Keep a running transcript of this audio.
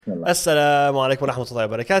Assalamu alaikum wa rahmatullahi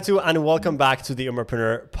wa barakatuh, and welcome back to the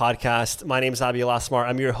Umarpreneur podcast. My name is Abi Lasmar.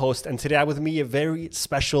 I'm your host, and today I have with me a very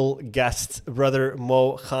special guest, brother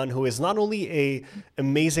Mo Khan, who is not only a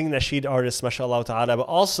amazing nasheed artist, mashallah ta'ala, but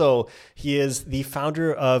also he is the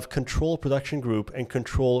founder of Control Production Group and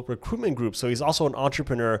Control Recruitment Group. So he's also an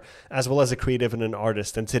entrepreneur as well as a creative and an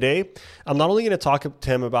artist. And today, I'm not only going to talk to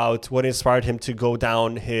him about what inspired him to go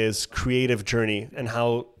down his creative journey and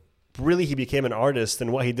how really he became an artist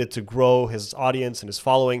and what he did to grow his audience and his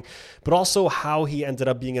following, but also how he ended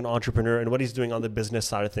up being an entrepreneur and what he's doing on the business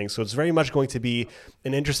side of things. So it's very much going to be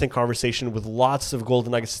an interesting conversation with lots of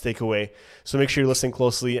golden nuggets to take away. So make sure you listen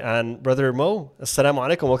closely. And brother Mo, assalamu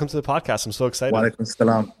alaikum. Welcome to the podcast. I'm so excited. Wa alaikum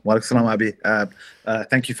salam. Wa alaikum salam, Abi.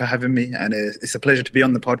 Thank you for having me. And it's a pleasure to be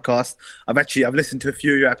on the podcast. I've listened to a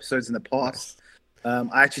few of your episodes in the past.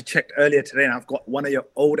 I actually checked earlier today and I've got one of your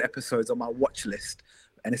old episodes on my watch list.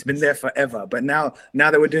 And it's been there forever. But now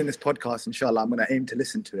that we're doing this podcast, inshallah, I'm going to aim to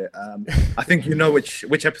listen to it. I think you know which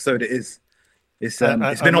episode it is. It's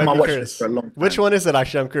been on my watch list for a long time. Which one is it,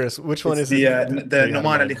 actually? I'm curious. Which one is it? The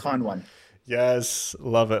Nouman Ali Khan one. Yes,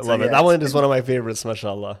 love it. That one is one of my favorites,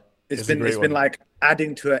 mashallah. It's been like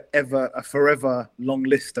adding to a forever long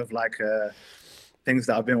list of like things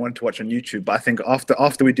that I've been wanting to watch on YouTube. But I think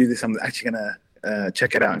after we do this, I'm actually going to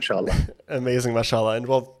check it out, inshallah. Amazing, mashallah. And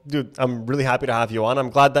well, dude, I'm really happy to have you on. I'm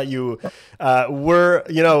glad that you were,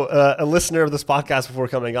 a listener of this podcast before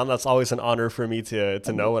coming on. That's always an honor for me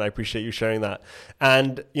to know, and I appreciate you sharing that.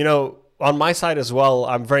 And, on my side as well,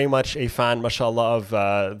 I'm very much a fan, mashallah, of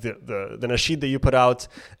the nasheed that you put out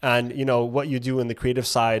and, what you do in the creative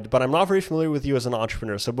side. But I'm not very familiar with you as an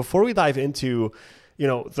entrepreneur. So before we dive into,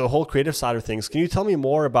 the whole creative side of things, can you tell me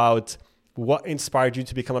more about what inspired you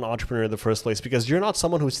to become an entrepreneur in the first place? Because you're not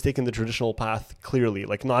someone who's taken the traditional path clearly,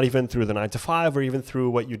 like not even through the 9 to 5 or even through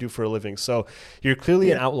what you do for a living. So you're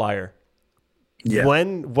clearly an outlier. Yeah.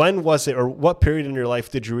 When was it, or what period in your life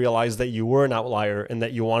did you realize that you were an outlier and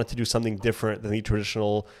that you wanted to do something different than the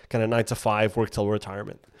traditional kind of 9 to 5 work till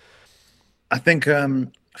retirement? I think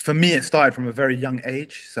for me, it started from a very young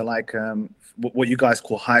age. So like what you guys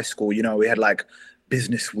call high school, we had like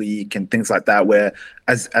business week and things like that, where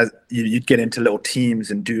as you'd get into little teams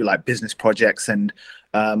and do like business projects. And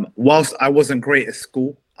whilst I wasn't great at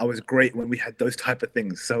school, I was great when we had those type of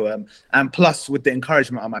things. So and plus with the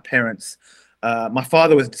encouragement of my parents, my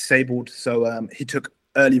father was disabled, so he took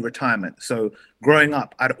early retirement. So growing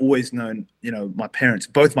up, I'd always known,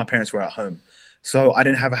 both my parents were at home. So I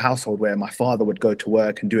didn't have a household where my father would go to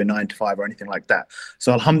work and do a 9 to 5 or anything like that.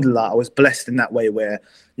 So alhamdulillah, I was blessed in that way where,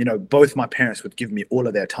 both my parents would give me all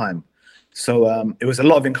of their time. So it was a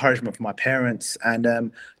lot of encouragement from my parents.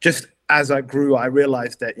 And just as I grew, I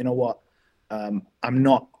realized that, I'm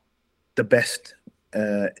not the best,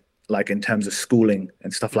 like in terms of schooling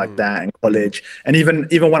and stuff like that and college. And even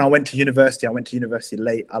when I went to university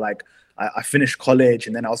late. I finished college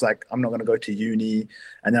and then I was like, I'm not going to go to uni.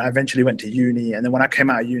 And then I eventually went to uni. And then when I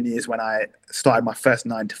came out of uni is when I started my first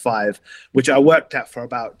 9 to 5, which I worked at for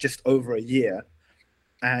about just over a year.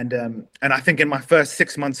 And I think in my first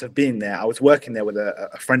 6 months of being there, I was working there with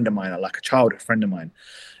a friend of mine, like a childhood friend of mine.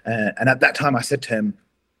 And at that time I said to him,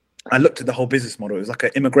 I looked at the whole business model. It was like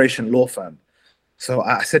an immigration law firm. So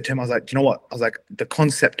I said to him, I was like, do you know what? I was like, the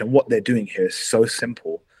concept and what they're doing here is so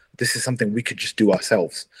simple. This is something we could just do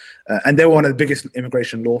ourselves. And they were one of the biggest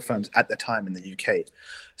immigration law firms at the time in the UK.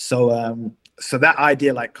 So that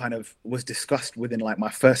idea like kind of was discussed within like my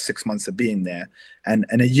first 6 months of being there. And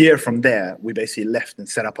a year from there, we basically left and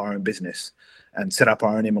set up our own business and set up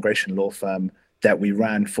our own immigration law firm that we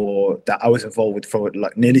ran that I was involved with for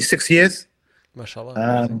like nearly 6 years.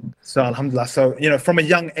 MashaAllah. So alhamdulillah. So, from a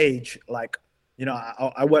young age, like,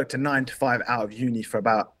 I worked a 9 to 5 out of uni for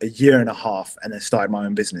about a year and a half and then started my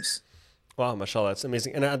own business. Wow, mashallah, that's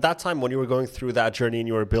amazing. And at that time, when you were going through that journey and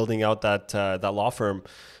you were building out that law firm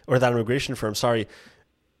or that immigration firm,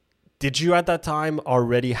 did you at that time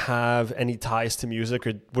already have any ties to music,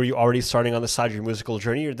 or were you already starting on the side of your musical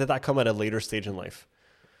journey, or did that come at a later stage in life?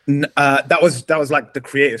 That was like the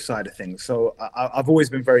creative side of things. So I've always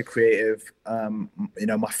been very creative.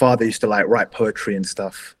 My father used to like write poetry and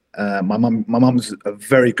stuff. My mum's a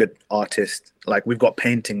very good artist. Like we've got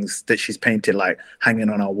paintings that she's painted like hanging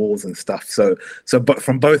on our walls and stuff. But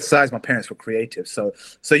from both sides, my parents were creative. So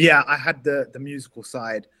yeah, I had the musical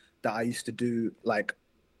side that I used to do like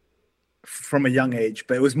from a young age,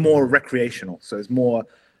 but it was more recreational. So it's more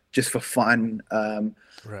just for fun.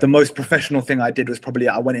 Right. The most professional thing I did was probably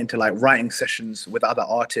I went into like writing sessions with other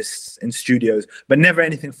artists in studios, but never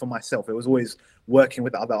anything for myself. It was always working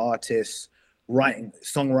with other artists,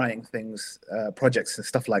 songwriting things, projects and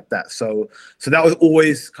stuff like that. So that was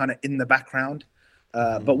always kind of in the background.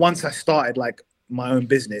 But once I started like my own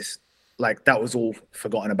business, like that was all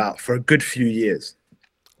forgotten about for a good few years.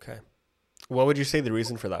 Okay. What would you say the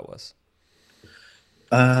reason for that was?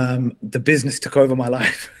 The business took over my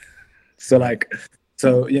life. So Right. like,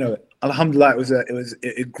 so Alhamdulillah,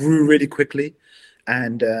 it grew really quickly,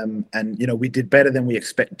 and we did better than we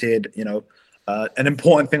expected. An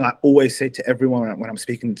important thing I always say to everyone when I'm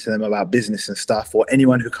speaking to them about business and stuff, or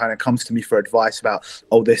anyone who kind of comes to me for advice about,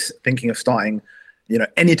 oh, this thinking of starting,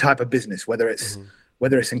 any type of business, Mm-hmm.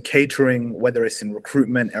 whether it's in catering, whether it's in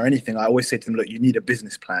recruitment or anything, I always say to them, look, you need a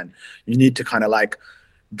business plan. You need to kind of like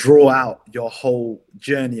draw out your whole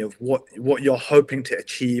journey of what you're hoping to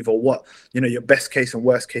achieve, or what your best case and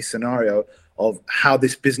worst case scenario of how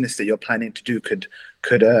this business that you're planning to do could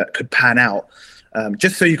pan out,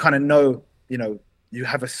 just so you kind of know, you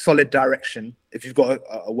have a solid direction if you've got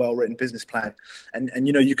a well-written business plan, and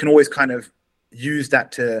you can always kind of use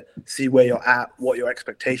that to see where you're at, what your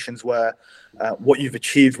expectations were, what you've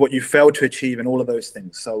achieved, what you failed to achieve, and all of those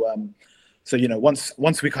things. So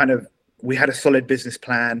once we had a solid business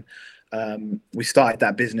plan, we started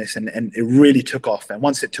that business, and it really took off. And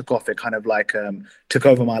once it took off, it kind of like took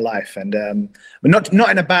over my life, and but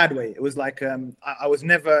not in a bad way. It was like I was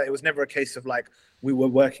never. It was never a case of like we were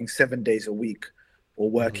working 7 days a week, or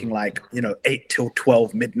working Mm-hmm. like 8 till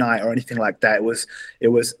 12 midnight or anything like that. It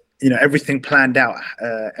was everything planned out.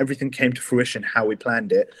 Everything came to fruition how we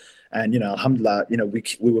planned it, and alhamdulillah,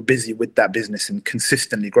 we were busy with that business and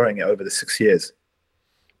consistently growing it over the 6 years.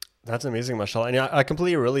 That's amazing, mashallah. And yeah, I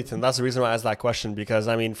completely relate. And that's the reason why I asked that question, because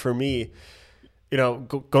I mean, for me,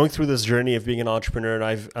 going through this journey of being an entrepreneur,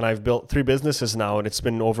 and I've built 3 businesses now, and it's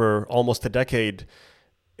been over almost a decade.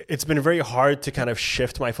 It's been very hard to kind of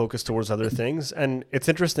shift my focus towards other things. And it's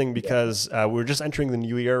interesting because we're just entering the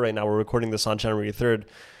new year right now. We're recording this on January 3rd.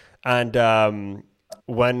 And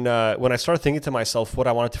when I started thinking to myself what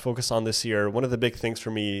I wanted to focus on this year, one of the big things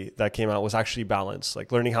for me that came out was actually balance,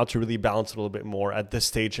 like learning how to really balance a little bit more at this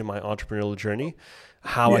stage in my entrepreneurial journey,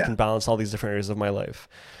 how I Yeah, can balance all these different areas of my life.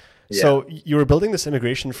 yeah. So you were building this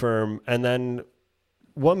immigration firm, and then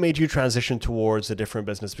what made you transition towards a different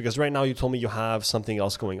business? Because right now you told me you have something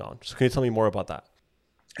else going on. So can you tell me more about that?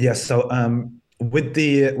 Yeah, so with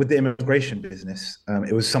the immigration business,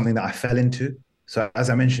 it was something that I fell into. So as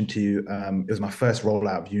I mentioned to you, it was my first role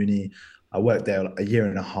out of uni. I worked there a year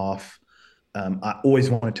and a half. I always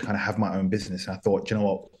wanted to kind of have my own business, and I thought, you know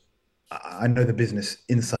what, I know the business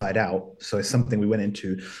inside out, so it's something we went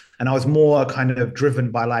into. And I was more kind of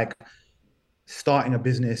driven by like starting a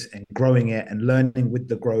business and growing it and learning with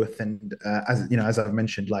the growth. And as I've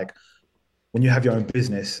mentioned, like when you have your own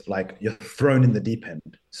business, like you're thrown in the deep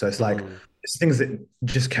end. So it's like Mm-hmm. it's things that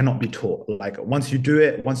just cannot be taught. Like once you do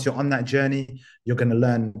it, once you're on that journey, you're going to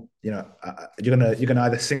learn. You're gonna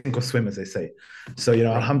either sink or swim, as they say. So Right.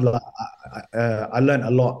 alhamdulillah, I learned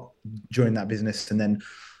a lot during that business, and then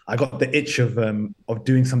I got the itch of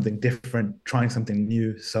doing something different, trying something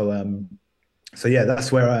new. So yeah,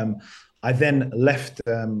 that's where I then left.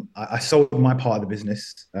 I sold my part of the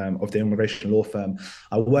business of the immigration law firm.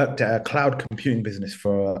 I worked at a cloud computing business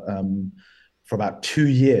for about 2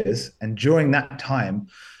 years, and during that time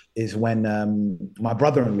is when my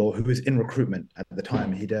brother-in-law, who was in recruitment at the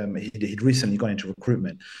time, he'd recently gone into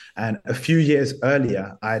recruitment, and a few years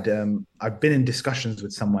earlier, I've been in discussions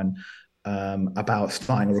with someone about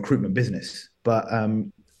starting a recruitment business, but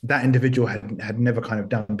that individual had never kind of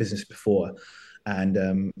done business before, and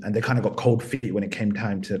they kind of got cold feet when it came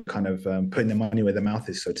time to kind of putting their money where their mouth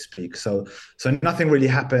is, so to speak. So nothing really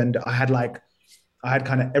happened. I had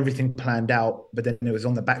kind of everything planned out, but then it was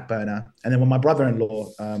on the back burner. And then when my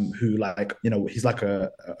brother-in-law, who like he's like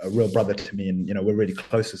a real brother to me, and we're really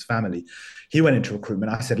close as family, he went into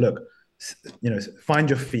recruitment. I said, look, find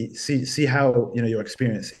your feet, see how your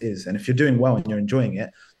experience is, and if you're doing well and you're enjoying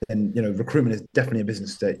it, then recruitment is definitely a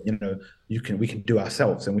business that we can do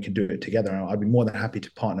ourselves, and we can do it together. And I'd be more than happy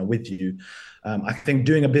to partner with you. I think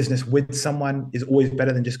doing a business with someone is always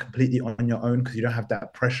better than just completely on your own, because you don't have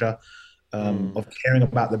that pressure Mm. of caring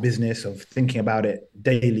about the business, of thinking about it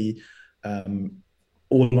daily, um,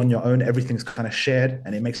 all on your own. Everything's kind of shared,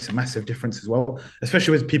 and it makes a massive difference as well,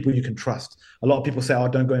 especially with people you can trust. A lot of people say, "Oh,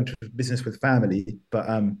 don't go into business with family," but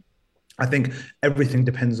I think everything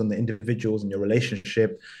depends on the individuals and your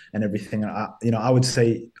relationship and everything. I would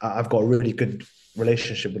say I've got a really good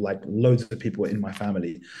relationship with like loads of people in my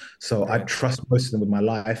family, so I Right. trust most of them with my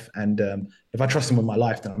life. And if I trust them with my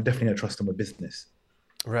life, then I'm definitely gonna trust them with business.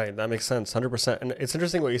 Right. That makes sense. 100%. And it's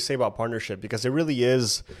interesting what you say about partnership, because it really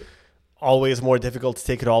is always more difficult to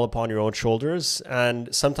take it all upon your own shoulders.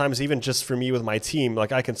 And sometimes even just for me with my team,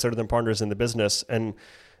 like I consider them partners in the business, and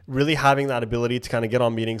really having that ability to kind of get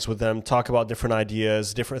on meetings with them, talk about different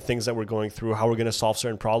ideas, different things that we're going through, how we're going to solve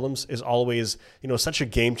certain problems is always, such a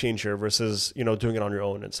game changer versus, doing it on your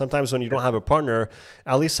own. And sometimes when you don't have a partner,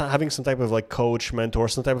 at least having some type of like coach, mentor,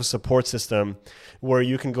 some type of support system where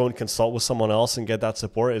you can go and consult with someone else and get that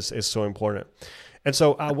support is so important. And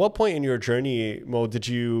so at what point in your journey, Mo, did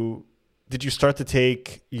you start to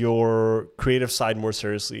take your creative side more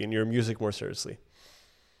seriously and your music more seriously?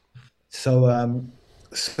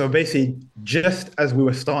 So basically, just as we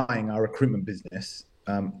were starting our recruitment business,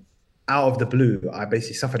 out of the blue, I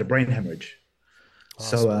basically suffered a brain hemorrhage.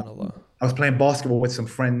 Oh, I was playing basketball with some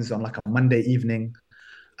friends on like a Monday evening,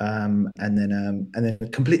 and then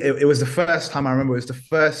complete. It was the first time I remember. It was the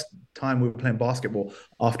first time we were playing basketball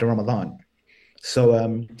after Ramadan. So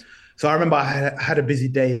I remember I had a busy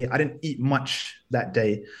day. I didn't eat much that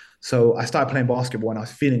day, so I started playing basketball, and I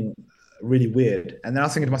was feeling really weird. And then I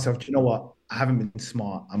was thinking to myself, do you know what? I haven't been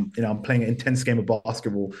smart. I'm playing an intense game of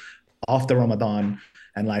basketball after Ramadan,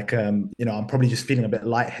 and I'm probably just feeling a bit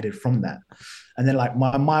lightheaded from that. And then like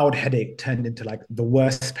my mild headache turned into like the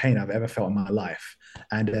worst pain I've ever felt in my life.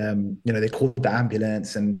 And they called the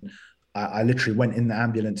ambulance, and I literally went in the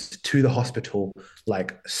ambulance to the hospital,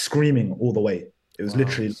 like screaming all the way. It was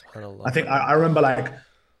literally, I think I remember like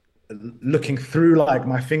looking through like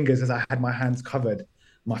my fingers as I had my hands covered,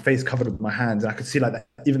 my face covered with my hands, and I could see like that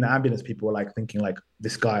even the ambulance people were like thinking like,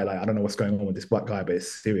 this guy, like I don't know what's going on with this black guy, but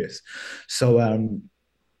it's serious. So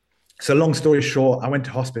long story short, I went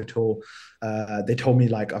to hospital. They told me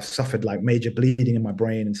like I've suffered like major bleeding in my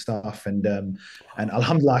brain and stuff, and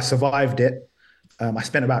alhamdulillah, I survived it. I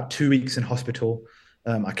spent about 2 weeks in hospital.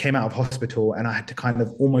 I came out of hospital and I had to kind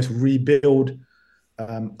of almost rebuild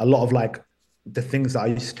a lot of like the things that I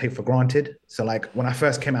used to take for granted. So like when I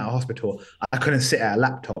first came out of hospital, I couldn't sit at a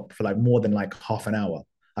laptop for like more than like half an hour.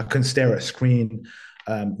 I couldn't stare at a screen.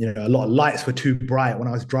 A lot of lights were too bright when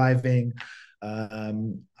I was driving. I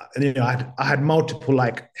had multiple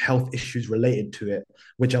like health issues related to it,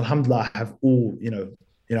 which alhamdulillah have all,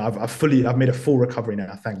 I've made a full recovery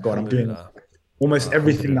now. Thank God. I'm doing almost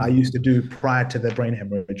everything that I used to do prior to the brain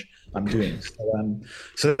hemorrhage, I'm doing.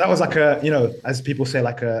 So that was like as people say,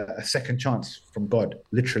 like a second chance from God,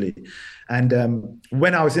 literally. And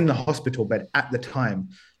when I was in the hospital bed at the time,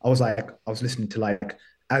 I was listening to like,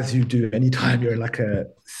 as you do anytime you're in like a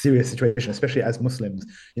serious situation, especially as Muslims,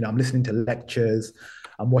 I'm listening to lectures,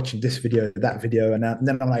 I'm watching this video, that video, and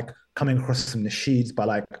then I'm like coming across some nasheeds by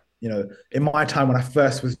like, in my time when I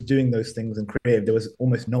first was doing those things and creative, there was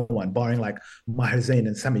almost no one, barring like Maher Zain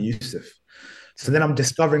and Sami Yusuf. So then I'm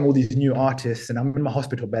discovering all these new artists, and I'm in my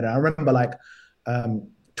hospital bed, and I remember like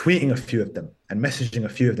tweeting a few of them and messaging a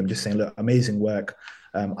few of them, just saying, look, amazing work.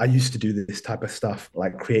 I used to do this type of stuff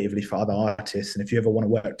like creatively for other artists, and if you ever want to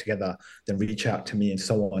work together, then reach out to me and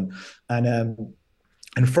so on.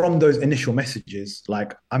 And from those initial messages,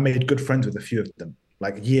 like I made good friends with a few of them,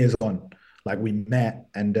 like years on. Like we met,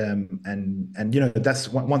 and that's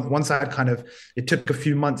once I had kind of, it took a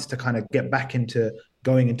few months to kind of get back into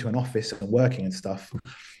going into an office and working and stuff.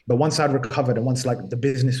 But once I'd recovered and once like the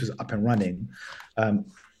business was up and running,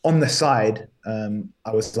 on the side,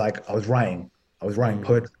 I was writing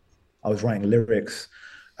poetry, I was writing lyrics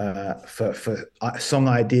for song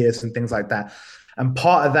ideas and things like that. And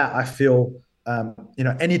part of that, I feel,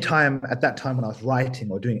 anytime at that time when I was writing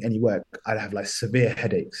or doing any work, I'd have like severe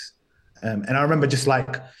headaches. And I remember just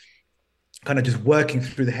like kind of just working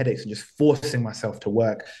through the headaches and just forcing myself to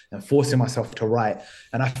work and forcing myself to write.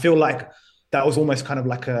 And I feel like that was almost kind of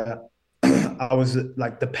like I was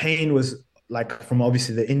like, the pain was like from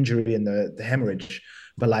obviously the injury and the hemorrhage,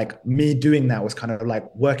 but like me doing that was kind of like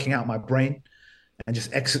working out my brain and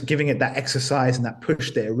just giving it that exercise and that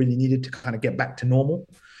push that it really needed to kind of get back to normal.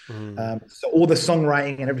 So all the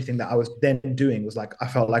songwriting and everything that I was then doing was like, I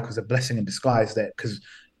felt like was a blessing in disguise, that because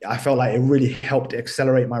I felt like it really helped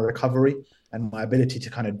accelerate my recovery and my ability to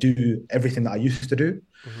kind of do everything that I used to do.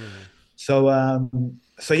 So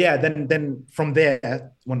yeah, then from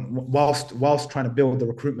there, whilst trying to build the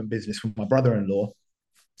recruitment business with my brother-in-law,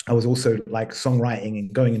 I was also like songwriting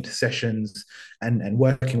and going into sessions and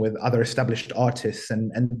working with other established artists,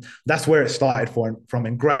 and that's where it started from.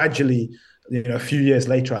 And gradually, a few years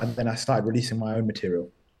later, and then I started releasing my own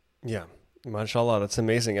material. Yeah. MashaAllah, that's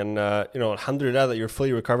amazing. And, alhamdulillah that you're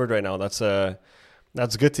fully recovered right now. That's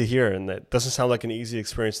good to hear. And that doesn't sound like an easy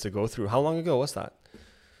experience to go through. How long ago was that?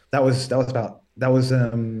 I've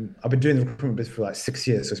been doing the recruitment business for like 6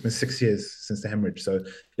 years, so it's been 6 years since the hemorrhage. So it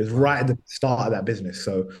was right Wow. at the start of that business.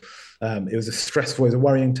 So it was a stressful, it was a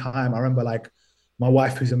worrying time. I remember like my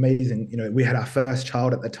wife, who's amazing. We had our first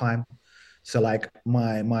child at the time. So like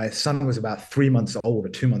my son was about 3 months old or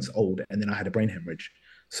 2 months old, and then I had a brain hemorrhage.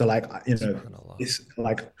 So like Subhanallah. it's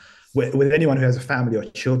like with anyone who has a family or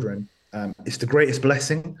children, it's the greatest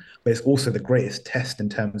blessing, but it's also the greatest test in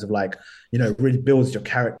terms of like, it really builds your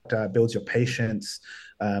character, builds your patience.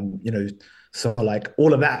 Um, you know, so like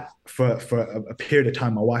all of that for a period of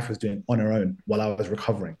time, my wife was doing on her own while I was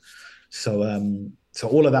recovering. So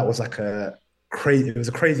all of that was like a crazy. It was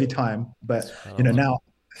a crazy time, but Subhanallah. now,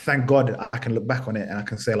 thank God, I can look back on it and I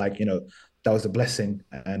can say like, that was a blessing,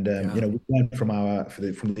 and Yeah. we learned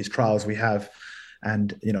from these trials we have,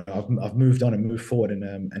 and I've moved on and moved forward,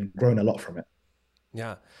 and grown a lot from it.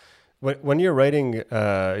 Yeah. When you're writing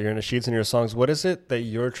your nasheeds and your songs, what is it that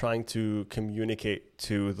you're trying to communicate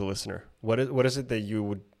to the listener? What is it that you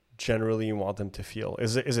would generally want them to feel?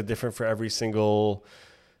 Is it different for every single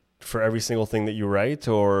thing that you write,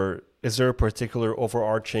 or is there a particular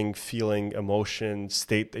overarching feeling, emotion,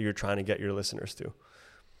 state that you're trying to get your listeners to?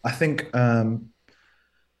 I think,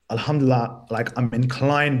 Alhamdulillah, like I'm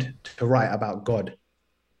inclined to write about God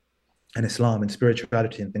and Islam and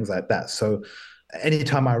spirituality and things like that. So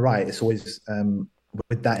anytime I write, it's always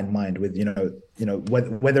with that in mind. With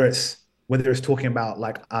whether it's talking about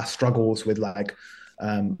like our struggles with like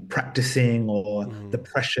practicing, or the Mm,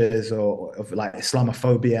 pressures or of like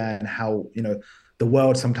Islamophobia, and how the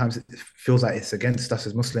world sometimes it feels like it's against us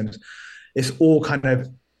as Muslims. It's all kind of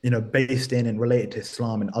based in and related to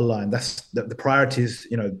Islam and Allah, and that's the priorities.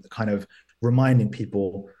 Kind of reminding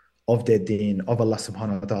people of their deen, of Allah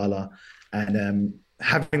Subhanahu wa Taala, and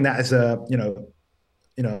having that as a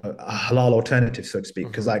halal alternative, so to speak.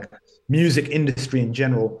 Because mm-hmm. like music industry in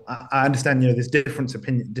general, I understand there's difference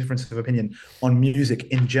of opinion on music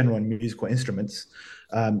in general and musical instruments.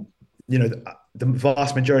 Um, the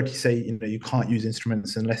vast majority say you can't use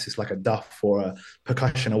instruments unless it's like a duff or a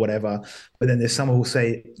percussion or whatever. But then there's some who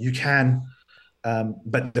say you can,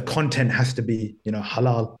 but the content has to be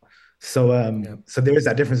halal. So Yeah. so there is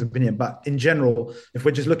that difference of opinion. But in general, if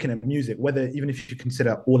we're just looking at music, whether even if you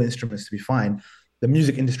consider all instruments to be fine, the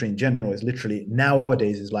music industry in general is literally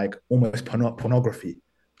nowadays is like almost pornography,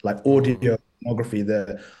 like Mm, audio pornography.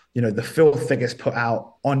 The filth that gets put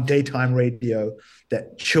out on daytime radio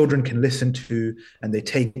that children can listen to, and they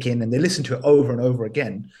take in and they listen to it over and over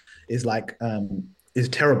again, is like is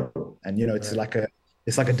terrible. And right.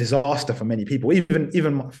 it's like a disaster for many people,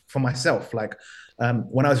 even for myself. Like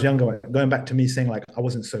when I was younger, going back to me saying like I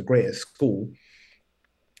wasn't so great at school,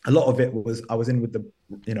 a lot of it was I was in with the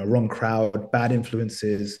wrong crowd, bad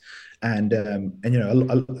influences, and a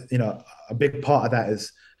big part of that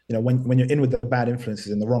is when you're in with the bad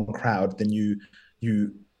influences and the wrong crowd, then you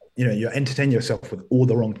you entertain yourself with all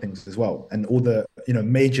the wrong things as well, and all the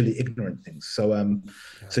majorly ignorant things. Yeah.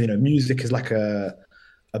 So music is like a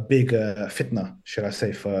big fitna, should I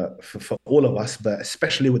say, for all of us, but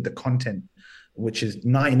especially with the content, which is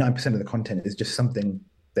 99% of the content is just something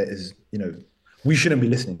that is, we shouldn't be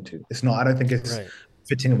listening to. It's not, I don't think it's Right.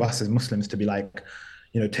 fitting of us as Muslims to be like,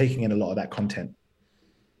 taking in a lot of that content.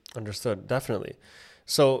 Understood. Definitely.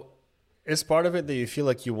 So, is part of it that you feel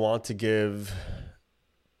like you want to give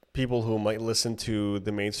people who might listen to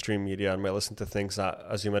the mainstream media and might listen to things that,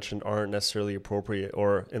 as you mentioned, aren't necessarily appropriate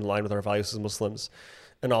or in line with our values as Muslims,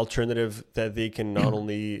 an alternative that they can not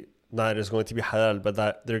only not is going to be halal, but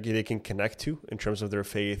that they can connect to in terms of their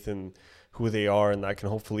faith and who they are, and that can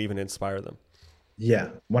hopefully even inspire them. Yeah,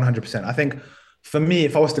 100%. I think for me,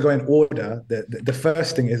 if I was to go in order, the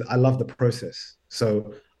first thing is I love the process.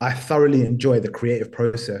 So I thoroughly enjoy the creative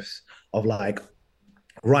process of like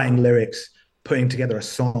writing lyrics, putting together a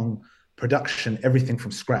song, production, everything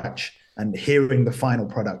from scratch, and hearing the final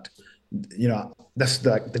product. That's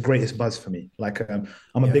the greatest buzz for me. Like, I'm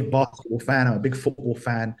a Yeah. big basketball fan, I'm a big football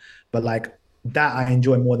fan, but like that I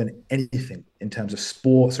enjoy more than anything in terms of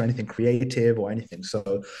sports or anything creative or anything.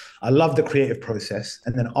 So I love the creative process,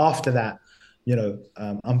 and then after that,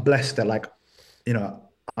 I'm blessed that like, you know,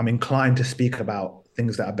 I'm inclined to speak about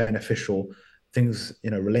things that are beneficial, things,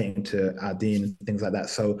 relating to our deen, things like that.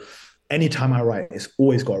 So anytime I write, it's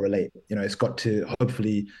always got to relate. It's got to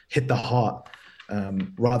hopefully hit the heart,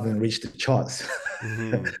 rather than reach the charts,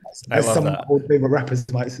 Hmm. I as love some of my that. old favorite rappers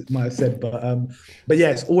might have said. But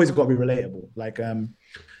yeah, it's always got to be relatable. Like,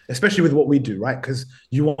 especially with what we do, right? Because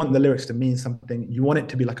you want the lyrics to mean something. You want it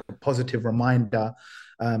to be like a positive reminder.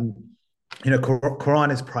 Um,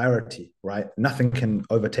 Quran is priority, right? Nothing can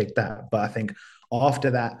overtake that. But I think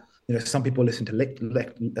after that, some people listen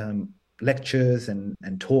to lectures and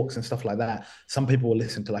talks and stuff like that. Some people will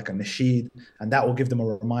listen to like a nasheed, and that will give them a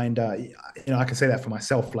reminder. I can say that for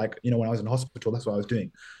myself. Like, when I was in hospital, that's what I was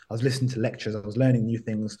doing. I was listening to lectures, I was learning new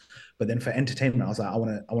things. But then for entertainment, I was like, I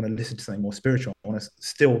want to listen to something more spiritual. I want to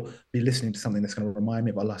still be listening to something that's going to remind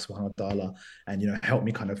me of Allah subhanahu wa ta'ala, and help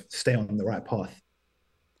me kind of stay on the right path.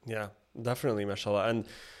 Yeah, definitely, mashallah. And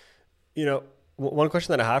one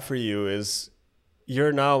question that I have for you is,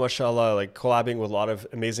 you're now, mashallah, like collabing with a lot of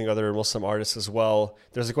amazing other Muslim artists as well.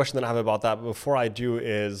 There's a question that I have about that, but before I do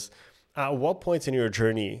is, at what point in your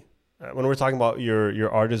journey, when we're talking about your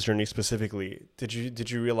artist journey specifically, did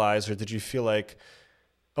you realize, or did you feel like,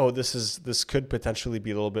 oh, this could potentially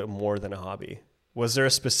be a little bit more than a hobby? Was there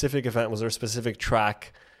a specific event? Was there a specific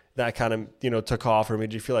track that kind of took off, or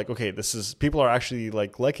made you feel like, okay, people are actually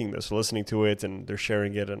like liking this, or listening to it, and they're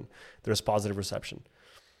sharing it, and there's positive reception?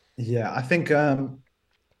 Yeah, I think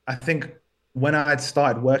when I had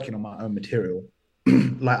started working on my own material,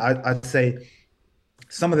 like I'd say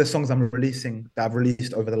some of the songs I'm releasing that I've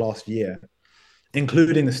released over the last year,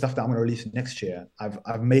 including the stuff that I'm going to release next year,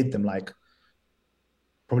 I've made them like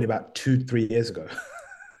probably about 2-3 years ago.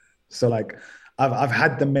 So like I've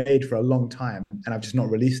had them made for a long time, and I've just not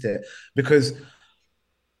released it because,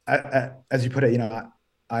 as you put it,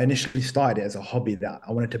 I initially started it as a hobby that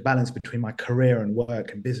I wanted to balance between my career and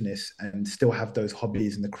work and business, and still have those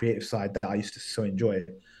hobbies and the creative side that I used to so enjoy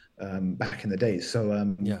back in the days.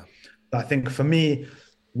 So Yeah. I think for me,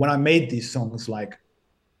 when I made these songs, like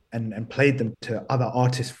and played them to other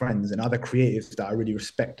artist friends and other creatives that I really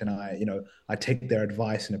respect, and I take their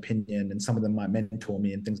advice and opinion, and some of them might mentor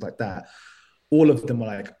me and things like that. All of them were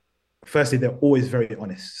like, firstly, they're always very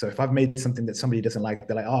honest. So if I've made something that somebody doesn't like,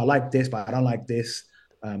 they're like, oh, I like this, but I don't like this.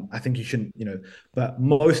 I think you shouldn't, but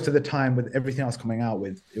most of the time with everything I was coming out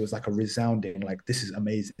with, it was like a resounding, like, this is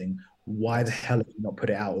amazing. Why the hell have you not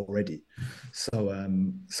put it out already?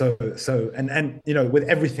 And with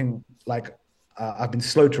everything, like, I've been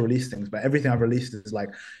slow to release things, but everything I've released is like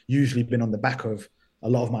usually been on the back of a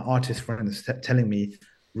lot of my artist friends telling me,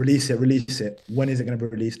 release it. When is it going to be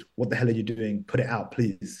released? What the hell are you doing? Put it out,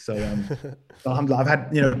 please. So I've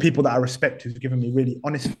had people that I respect who've given me really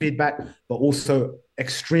honest feedback, but also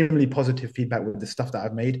extremely positive feedback with the stuff that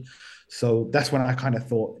I've made. So that's when I kind of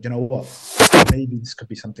thought, you know what, maybe this could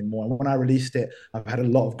be something more. And when I released it, I've had a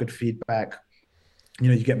lot of good feedback.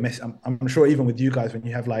 You get I'm sure even with you guys, when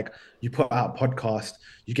you have like, you put out a podcast,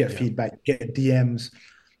 you get feedback, you get DMs,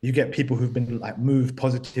 you get people who've been like moved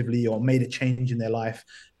positively or made a change in their life.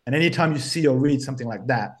 And anytime you see or read something like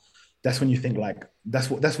that, that's when you think like, that's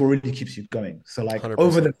what really keeps you going. So like 100%.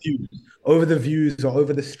 over the views or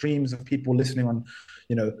over the streams of people listening on,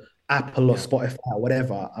 Apple or Spotify or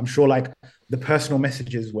whatever, I'm sure like the personal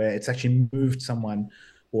messages where it's actually moved someone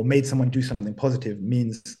or made someone do something positive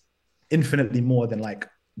means infinitely more than like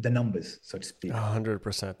the numbers, so to speak.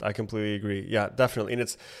 100%. I completely agree. Yeah, definitely. And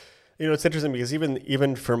it's interesting because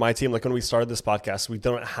even for my team, like when we started this podcast, we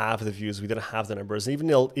don't have the views, we didn't have the numbers.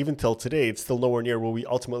 Even till today, it's still nowhere near where we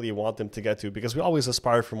ultimately want them to get to, because we always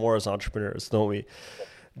aspire for more as entrepreneurs, don't we?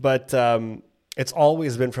 But it's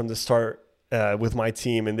always been from the start with my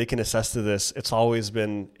team, and they can attest to this. It's always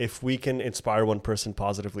been, if we can inspire one person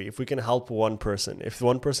positively, if we can help one person, if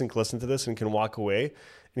one person can listen to this and can walk away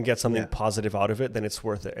and get something positive out of it, then it's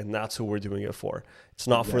worth it. And that's who we're doing it for. It's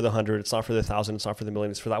not for the 100, it's not for the 1,000, it's not for the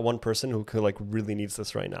million. It's for that one person who could like really needs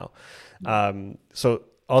this right now. So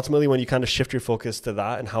ultimately, when you kind of shift your focus to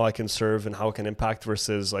that and how I can serve and how I can impact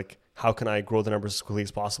versus like, how can I grow the numbers as quickly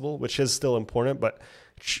as possible, which is still important. But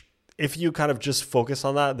if you kind of just focus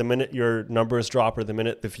on that, the minute your numbers drop or the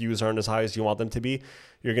minute the views aren't as high as you want them to be,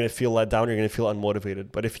 you're going to feel let down. You're going to feel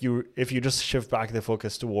unmotivated. But if you just shift back the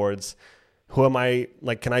focus towards, who am I?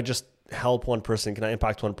 Like, can I just help one person? Can I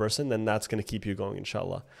impact one person? Then that's going to keep you going,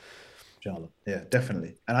 inshallah. Inshallah. Yeah,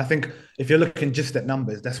 definitely. And I think if you're looking just at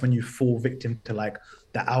numbers, that's when you fall victim to like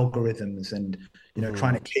the algorithms and,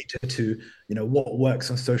 trying to cater to, what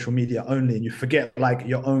works on social media only. And you forget like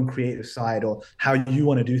your own creative side or how you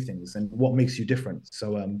want to do things and what makes you different.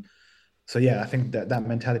 So yeah, I think that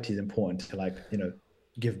mentality is important to like,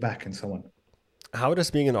 give back and so on. How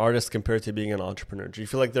does being an artist compare to being an entrepreneur? Do you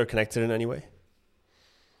feel like they're connected in any way?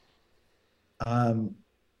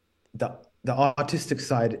 The artistic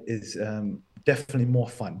side is definitely more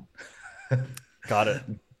fun. Got it.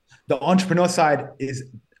 The entrepreneur side is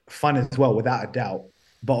fun as well, without a doubt.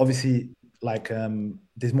 But obviously, like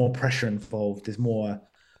there's more pressure involved. There's more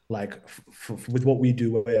like with what we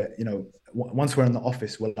do, where once we're in the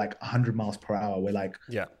office, we're like 100 miles per hour. We're like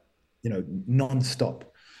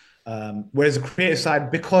non-stop. Whereas the creative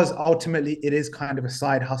side, because ultimately it is kind of a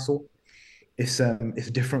side hustle, it's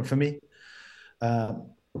different for me. Um,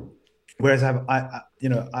 Whereas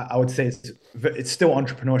I would say it's still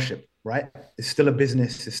entrepreneurship, right? It's still a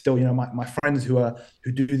business. It's still, my friends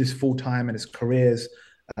who do this full time and as careers,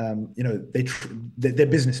 they're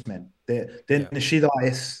businessmen. They're Yeah. nasheed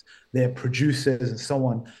artists, they're producers and so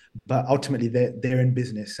on. But ultimately, they're in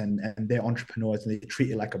business and they're entrepreneurs and they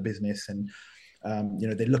treat it like a business. And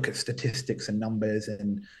they look at statistics and numbers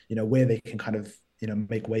and where they can kind of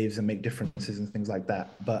make waves and make differences and things like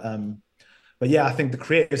that. But yeah, I think the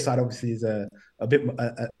creative side obviously is a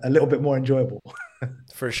little bit more enjoyable.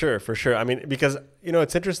 For sure, for sure. I mean, because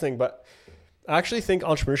it's interesting, but I actually think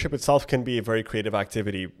entrepreneurship itself can be a very creative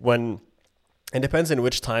activity when it depends in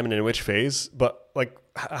which time and in which phase, but like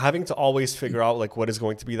having to always figure out like what is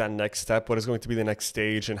going to be that next step, what is going to be the next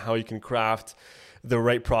stage, and how you can craft the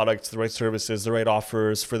right products, the right services, the right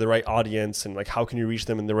offers for the right audience, and like how can you reach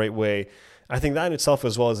them in the right way. I think that in itself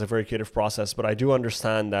as well is a very creative process, but I do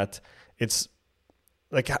understand that it's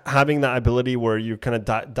like having that ability where you're kind of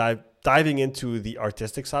diving into the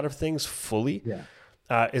artistic side of things fully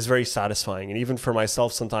Yeah. is very satisfying. And even for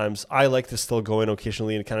myself, sometimes I like to still go in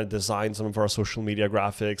occasionally and kind of design some of our social media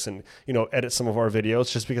graphics and, edit some of our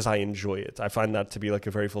videos just because I enjoy it. I find that to be like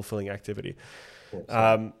a very fulfilling activity.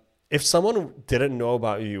 Yeah. If someone didn't know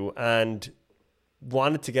about you and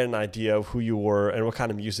wanted to get an idea of who you were and what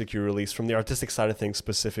kind of music you release from the artistic side of things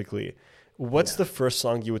specifically, what's Yeah. the first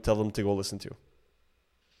song you would tell them to go listen to?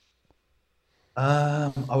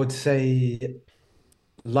 I would say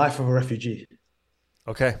Life of a Refugee,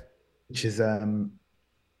 Okay. which is um,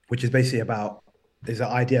 which is basically about is an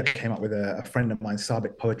idea I came up with a friend of mine,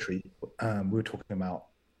 Sabik Poetry. We were talking about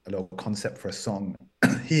a little concept for a song.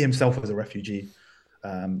 He himself was a refugee.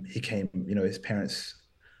 He came, his parents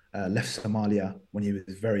left Somalia when he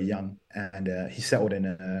was very young, and he settled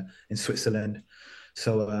in Switzerland.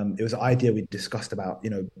 So it was an idea we discussed about.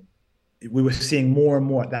 We were seeing more and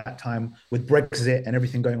more at that time with Brexit and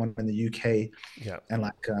everything going on in the UK, Yeah. and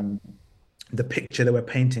like the picture they were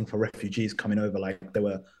painting for refugees coming over, like they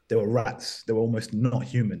were rats, they were almost not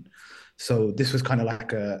human. So this was kind of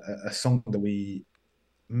like a song that we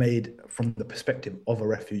made from the perspective of a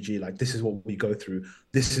refugee. Like, this is what we go through,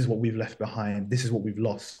 this is what we've left behind, this is what we've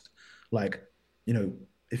lost. Like, you know,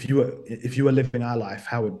 if you were living our life,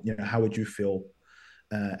 how would you feel?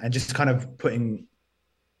 And just kind of putting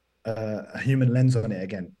a human lens on it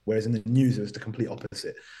again. Whereas in the news, it was the complete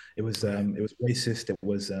opposite. Right. It was racist. It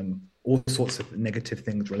was all sorts of negative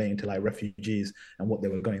things relating to like refugees and what they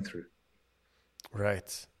were going through.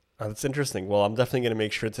 Right. That's interesting. Well, I'm definitely going to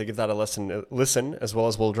make sure to give that listen, as well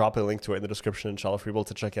as we'll drop a link to it in the description, inshallah, for people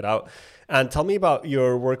to check it out. And tell me about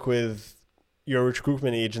your work with your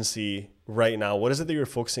recruitment agency right now. What is it that you're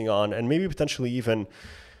focusing on? And maybe potentially even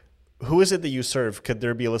who is it that you serve? Could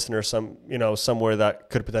there be a listener somewhere that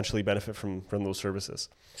could potentially benefit from those services?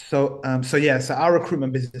 So our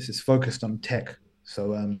recruitment business is focused on tech.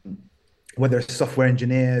 So whether it's software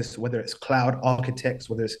engineers, whether it's cloud architects,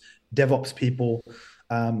 whether it's DevOps people,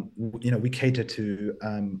 we cater to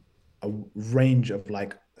a range of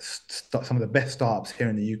like some of the best startups here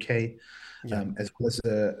in the UK, Yeah. as well as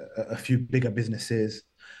a few bigger businesses,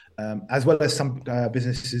 as well as some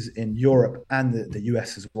businesses in Europe and the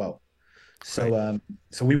US as well. Great.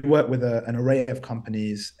 So we work with an array of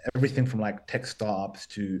companies, everything from like tech startups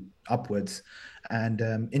to upwards, and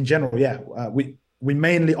in general, yeah, we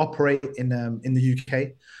mainly operate in the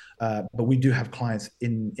UK, but we do have clients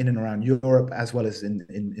in and around Europe as well as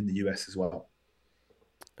in the US as well.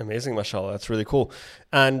 Amazing, mashallah. That's really cool.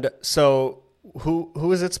 And so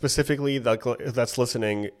who is it specifically that's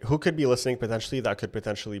listening? Who could be listening potentially that could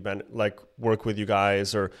potentially like work with you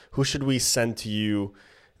guys, or who should we send to you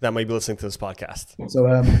that might be listening to this podcast? So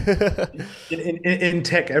in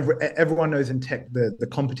tech, everyone knows in tech the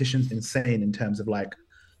competition's insane in terms of like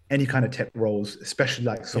any kind of tech roles, especially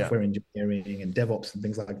like Yeah. software engineering and DevOps and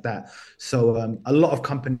things like that. So a lot of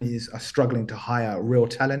companies are struggling to hire real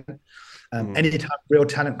talent. Mm. Anytime real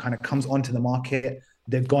talent kind of comes onto the market,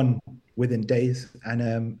 they're gone within days,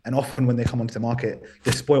 and often when they come onto the market,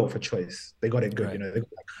 they're spoiled for choice. They got it good, Right. they got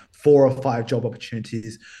like 4 or 5 job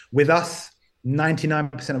opportunities. With us,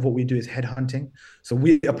 99% of what we do is headhunting. So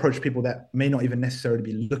we approach people that may not even necessarily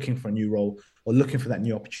be looking for a new role or looking for that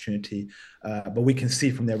new opportunity, but we can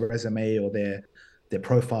see from their resume or their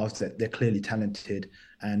profiles that they're clearly talented,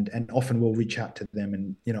 and often we'll reach out to them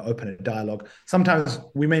and open a dialogue. Sometimes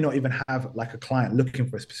we may not even have like a client looking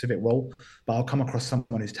for a specific role, but I'll come across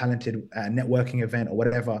someone who's talented at a networking event or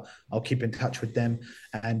whatever. I'll keep in touch with them,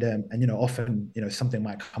 and often something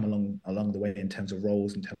might come along the way in terms of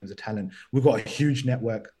roles, in terms of talent. We've got a huge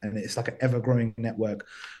network, and it's like an ever growing network.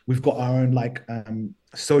 We've got our own like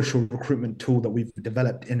social recruitment tool that we've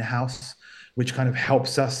developed in house, which kind of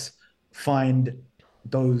helps us find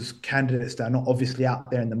those candidates that are not obviously out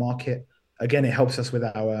there in the market. Again, it helps us with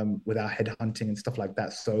our headhunting and stuff like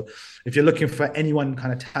that. So if you're looking for anyone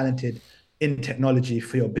kind of talented in technology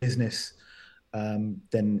for your business, then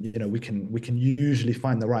we can usually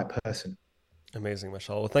find the right person. Amazing,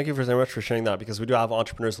 Michelle. Well, thank you very much for sharing that, because we do have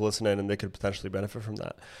entrepreneurs listening and they could potentially benefit from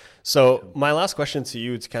that. So my last question to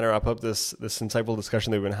you, to kind of wrap up this insightful discussion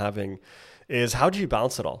that we've been having, is how do you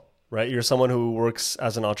balance it all? Right? You're someone who works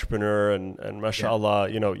as an entrepreneur and mashallah,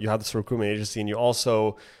 you have this recruitment agency, and you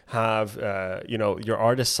also have, your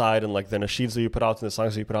artist side and like the nasheeds that you put out and the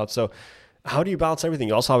songs that you put out. So how do you balance everything?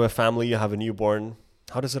 You also have a family, you have a newborn.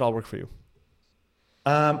 How does it all work for you?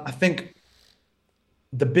 I think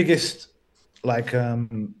the biggest like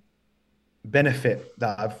benefit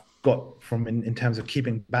that I've got from in terms of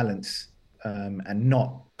keeping balance, and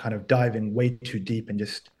not kind of diving way too deep and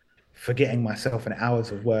just forgetting myself and hours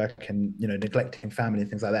of work and neglecting family and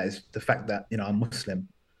things like that, is the fact that I'm Muslim.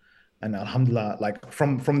 And alhamdulillah, like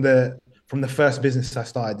from the first business I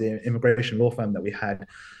started, the immigration law firm that we had,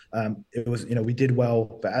 it was we did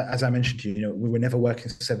well, but as I mentioned to you, we were never working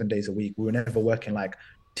 7 days a week. We were never working like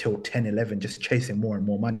till 10, 11, just chasing more and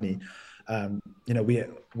more money.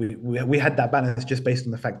 We had that balance just based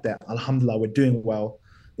on the fact that alhamdulillah, we're doing well.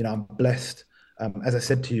 I'm blessed. As I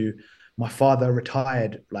said to you, my father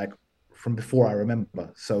retired like from before I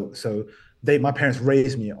remember. So my parents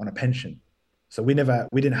raised me on a pension. So we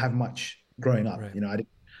didn't have much growing up. Right.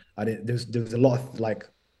 I didn't, there was a lot of like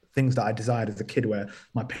things that I desired as a kid where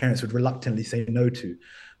my parents would reluctantly say no to.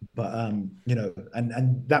 But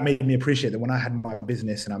and that made me appreciate that when I had my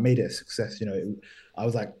business and I made it a success, I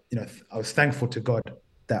was like, I was thankful to God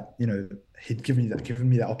that, he'd given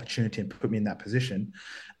me that opportunity and put me in that position.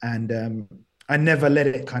 And I never let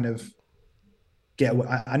it kind of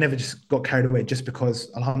I never just got carried away, just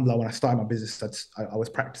because alhamdulillah, when I started my business, I was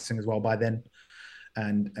practicing as well by then.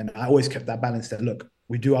 And I always kept that balance that, look,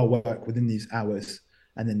 we do our work within these hours,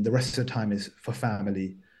 and then the rest of the time is for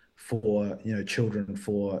family, for children,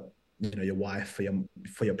 for your wife,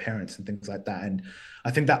 for your parents and things like that. And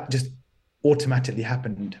I think that just automatically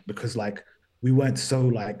happened because like we weren't so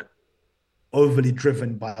like overly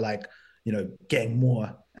driven by like getting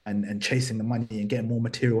more and chasing the money and getting more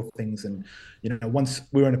material things. And once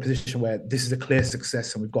we were in a position where this is a clear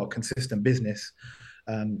success and we've got a consistent business,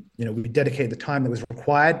 we dedicated the time that was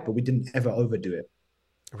required, but we didn't ever overdo it.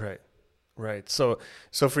 Right. So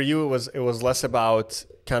for you, it was less about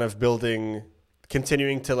kind of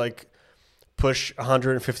continuing to like push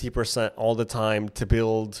 150% all the time to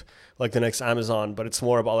build like the next Amazon, but it's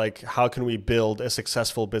more about like, how can we build a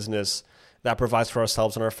successful business that provides for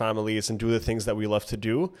ourselves and our families and do the things that we love to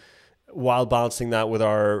do, while balancing that with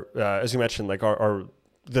our, as you mentioned, like our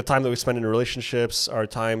the time that we spend in relationships, our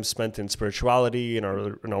time spent in spirituality and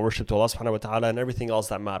our worship to Allah subhanahu wa ta'ala, and everything else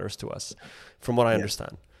that matters to us, from what I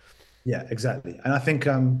understand. Yeah, exactly. And I think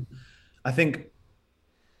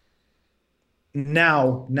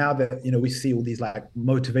now that we see all these like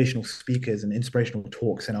motivational speakers and inspirational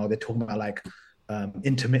talks, and they're talking about like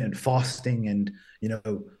intermittent fasting and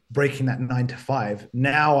breaking that 9 to 5.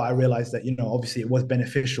 Now I realize that obviously it was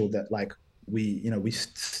beneficial that like we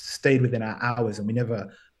stayed within our hours and we never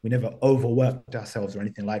overworked ourselves or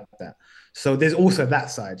anything like that. So there's also that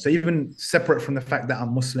side. So even separate from the fact that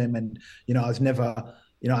I'm Muslim and I was never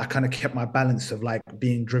I kind of kept my balance of like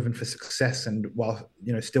being driven for success and while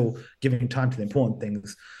still giving time to the important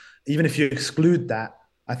things. Even if you exclude that,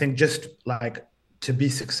 I think just like to be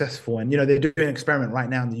successful, and they're doing an experiment right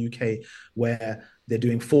now in the UK where they're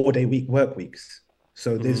doing 4-day work weeks.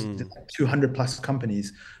 So there's 200 plus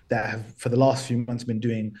companies that have for the last few months been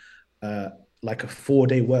doing like a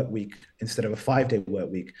 4-day work week instead of a 5-day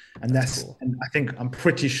work week. And that's cool. And I think I'm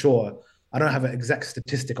pretty sure, I don't have an exact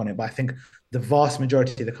statistic on it, but I think the vast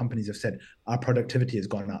majority of the companies have said our productivity has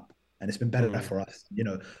gone up and it's been better for us.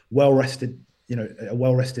 Well-rested, a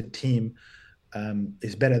well-rested team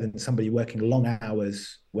is better than somebody working long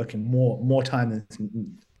hours, working more time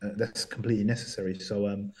than that's completely necessary.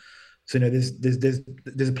 So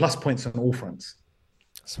there's plus points on all fronts.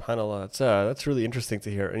 SubhanAllah, that's really interesting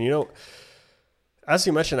to hear. And as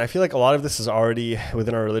you mentioned, I feel like a lot of this is already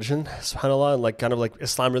within our religion, subhanAllah, and like kind of like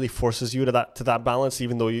Islam really forces you to that balance,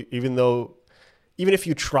 even if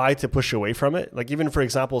you try to push away from it. Like even for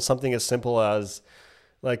example, something as simple as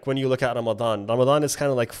like when you look at Ramadan is kind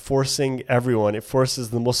of like forcing everyone. It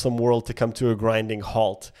forces the Muslim world to come to a grinding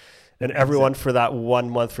halt. And everyone for that 1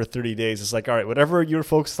 month, for 30 days, is like, all right, whatever you're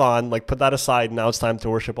focused on, like put that aside. Now it's time to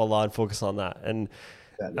worship Allah and focus on that. And,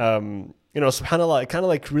 subhanAllah, it kind of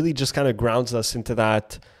like really just kind of grounds us into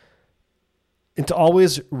that, into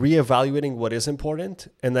always reevaluating what is important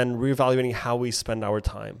and then reevaluating how we spend our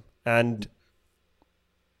time. And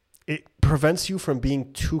it prevents you from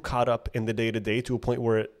being too caught up in the day-to-day to a point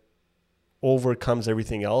where it overcomes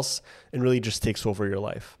everything else and really just takes over your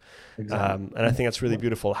life. Exactly. And I think that's really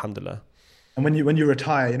beautiful, alhamdulillah. And when you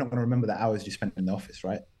retire, you're not going to remember the hours you spent in the office,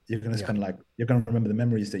 right? You're going to spend you're going to remember the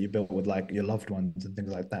memories that you built with like your loved ones and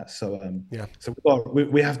things like that. So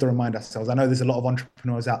we have to remind ourselves. I know there's a lot of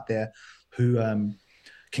entrepreneurs out there who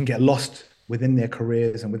can get lost within their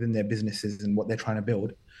careers and within their businesses and what they're trying to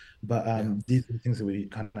build. But these are the things that we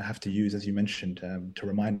kind of have to use, as you mentioned, to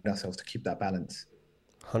remind ourselves to keep that balance.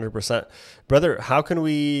 100%. Brother, how can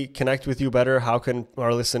we connect with you better? How can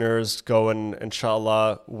our listeners go and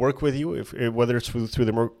inshallah work with you, whether it's through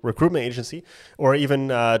the recruitment agency or even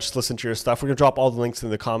just listen to your stuff? We're going to drop all the links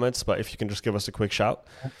in the comments, but if you can just give us a quick shout.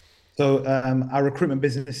 So our recruitment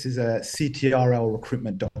business is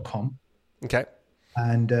ctrlrecruitment.com. Okay.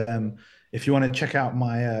 And if you want to check out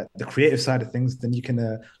my the creative side of things, then you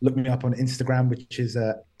can look me up on Instagram, which is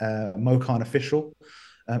Mo Khan Official.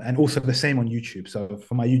 And also the same on YouTube. So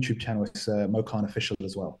for my YouTube channel, it's Mo Khan Official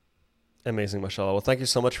as well. Amazing, mashallah. Well, thank you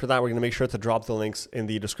so much for that. We're going to make sure to drop the links in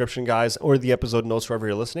the description, guys, or the episode notes wherever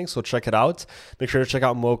you're listening. So check it out. Make sure to check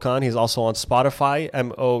out Mo Khan. He's also on Spotify,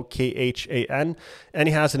 Mokhan. And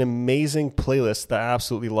he has an amazing playlist that I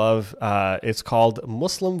absolutely love. It's called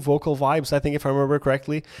Muslim Vocal Vibes, I think, if I remember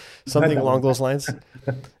correctly. Something along those lines.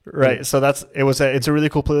 Right. So it's a really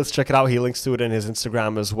cool playlist. Check it out. He links to it in his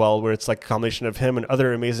Instagram as well, where it's like a combination of him and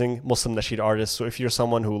other amazing Muslim nasheed artists. So if you're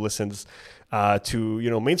someone who listens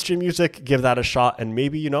to mainstream music, give that a shot, and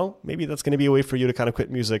maybe that's going to be a way for you to kind of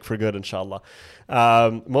quit music for good, inshallah.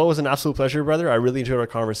 Mo, it was an absolute pleasure, brother. I really enjoyed our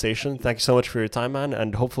conversation. Thank you so much for your time, man,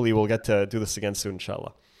 and hopefully we'll get to do this again soon,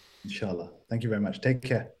 inshallah. Inshallah. Thank you very much. Take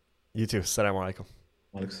care. You too. Assalamu alaikum.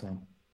 Wa alaikum salam.